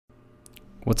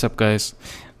What's up, guys?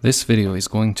 This video is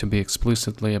going to be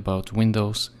explicitly about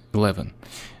Windows 11.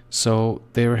 So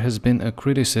there has been a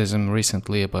criticism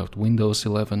recently about Windows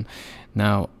 11.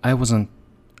 Now, I wasn't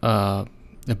a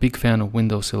big fan of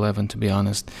Windows 11, to be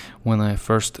honest. When I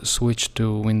first switched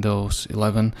to Windows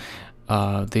 11,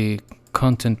 the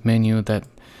content menu that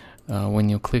when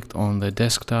you clicked on the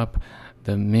desktop,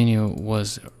 the menu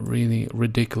was really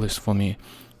ridiculous for me.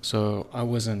 So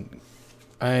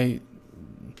I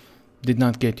did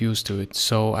not get used to it.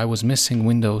 So I was missing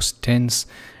Windows 10's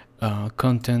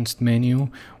content menu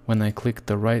when I clicked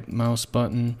the right mouse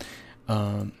button.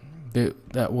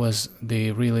 That was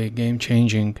the really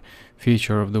game-changing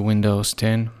feature of the Windows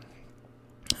 10,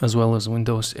 as well as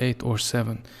Windows 8 or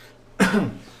 7.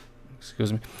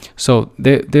 Excuse me. So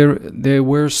there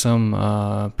were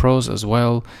some pros as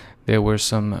well. There were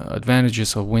some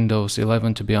advantages of Windows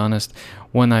 11, to be honest.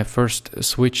 When I first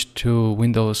switched to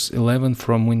Windows 11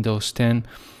 from Windows 10,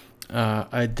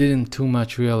 I didn't too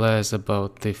much realize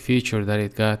about the feature that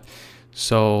it got.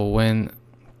 So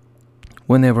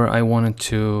whenever I wanted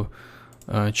to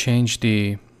change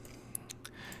the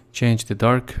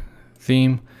dark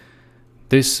theme,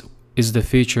 this is the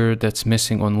feature that's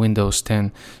missing on Windows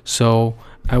 10. So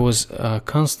I was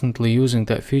constantly using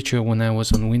that feature when I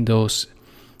was on Windows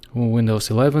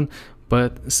 11,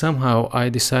 but somehow I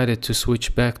decided to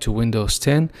switch back to Windows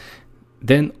 10.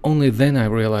 Only then I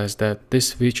realized that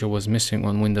this feature was missing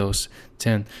on Windows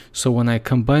 10. So when I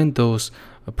combined those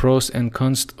pros and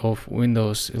cons of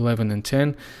Windows 11 and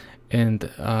 10, and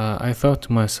I thought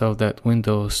to myself that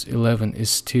Windows 11 is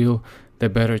still the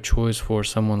better choice for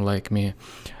someone like me.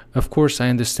 Of course, I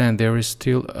understand there is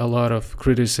still a lot of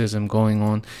criticism going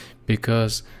on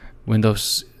because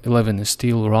Windows 11 is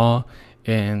still raw,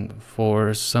 and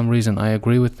for some reason I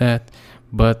agree with that,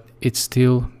 but it's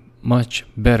still much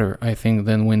better, I think,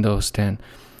 than Windows 10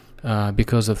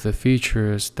 because of the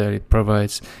features that it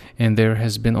provides. And there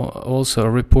has been also a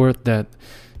report that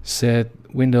said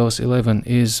Windows 11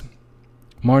 is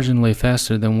marginally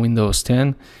faster than Windows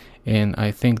 10, and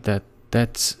I think that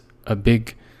that's a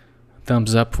big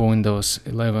thumbs up for Windows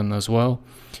 11 as well.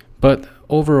 But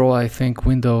overall, I think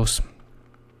Windows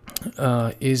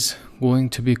is going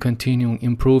to be continuing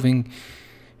improving.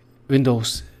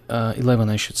 Windows 11,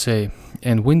 I should say,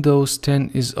 and Windows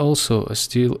 10 is also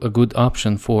still a good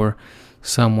option for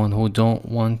someone who's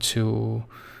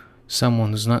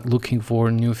not looking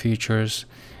for new features.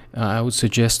 I would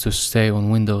suggest to stay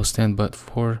on Windows 10, but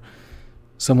for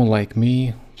someone like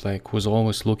me, who's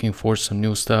always looking for some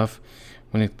new stuff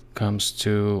when it comes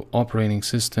to operating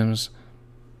systems,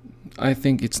 I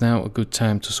think it's now a good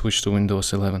time to switch to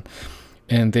Windows 11.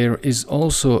 And there is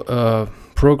also a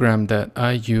program that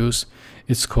I use.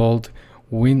 It's called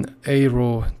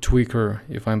WinAeroTweaker,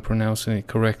 if I'm pronouncing it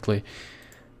correctly.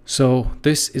 So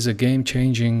this is a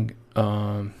game-changing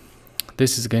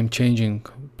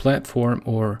platform,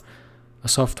 or a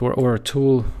software, or a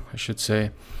tool, I should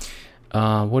say.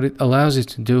 What it allows you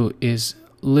to do is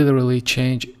literally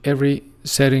change every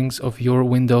settings of your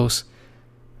Windows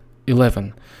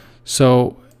 11.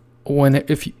 So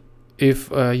if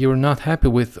you're not happy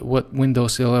with what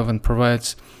Windows 11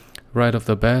 provides right off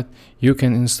the bat, you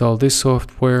can install this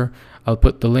software. I'll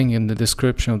put the link in the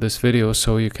description of this video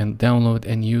so you can download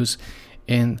and use.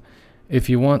 And if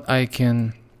you want, I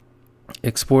can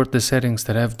export the settings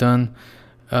that I've done.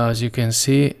 As you can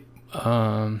see,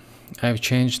 I've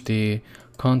changed the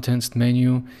contents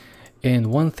menu, and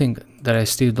one thing that I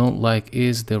still don't like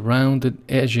is the rounded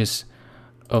edges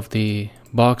of the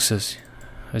boxes.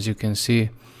 As you can see,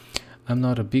 I'm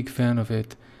not a big fan of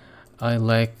it. I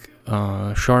like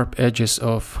sharp edges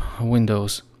of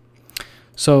Windows.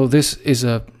 So this is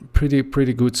a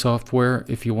pretty good software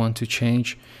if you want to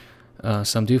change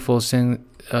some default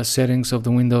settings of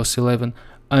the Windows 11.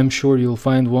 I'm sure you'll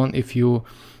find one if you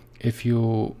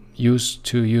used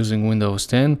to using Windows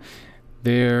 10.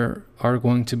 There are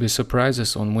going to be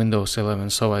surprises on Windows 11,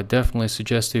 so I definitely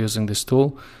suggest using this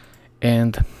tool.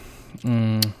 And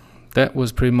that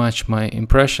was pretty much my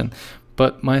impression.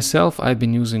 But myself, I've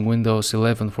been using Windows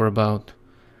 11 for about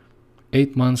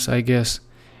 8 months, I guess,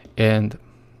 and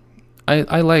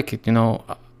I like it.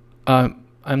 I'm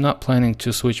not planning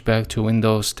to switch back to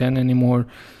Windows 10 anymore,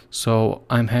 so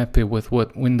I'm happy with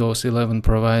what Windows 11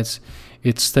 provides.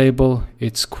 It's stable,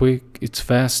 it's quick, it's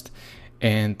fast,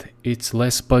 and it's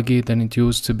less buggy than it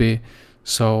used to be.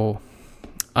 So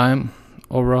I'm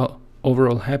overall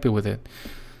happy with it.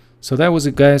 So that was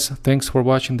it, guys. Thanks for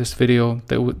watching this video.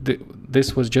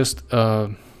 This was just a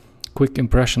quick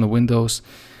impression of Windows.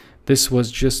 This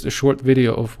was just a short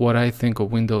video of what I think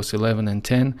of Windows 11 and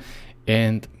 10,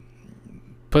 and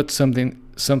put something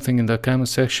something in the comment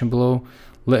section below.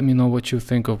 Let me know what you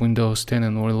think of Windows 10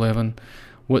 and or 11,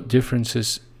 what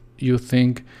differences you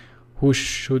think, who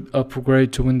should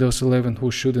upgrade to Windows 11,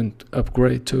 who shouldn't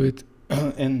upgrade to it,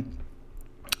 and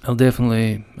I'll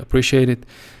definitely appreciate it.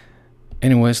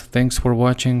 Anyways, thanks for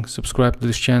watching. Subscribe to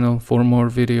this channel for more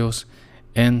videos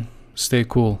and stay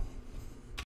cool.